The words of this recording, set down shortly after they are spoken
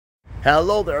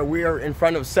Hello there, we are in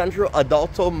front of Centro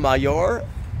Adulto Mayor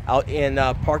out in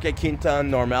Parque Quinta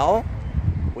Normal,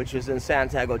 which is in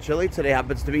Santiago, Chile. Today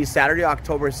happens to be Saturday,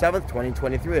 October 7th,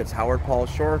 2023. It's Howard Paul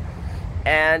Shore.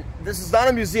 And this is not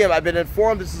a museum. I've been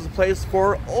informed this is a place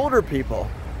for older people.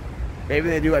 Maybe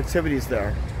they do activities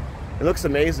there. It looks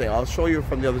amazing. I'll show you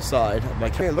from the other side.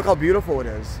 Look how beautiful it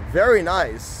is. Very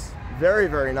nice. Very,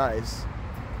 very nice.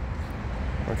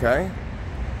 Okay.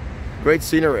 Great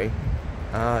scenery.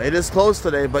 It is closed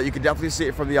today, but you can definitely see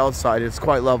it from the outside. It's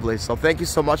quite lovely. So thank you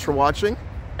so much for watching,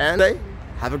 and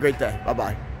have a great day.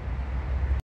 Bye-bye.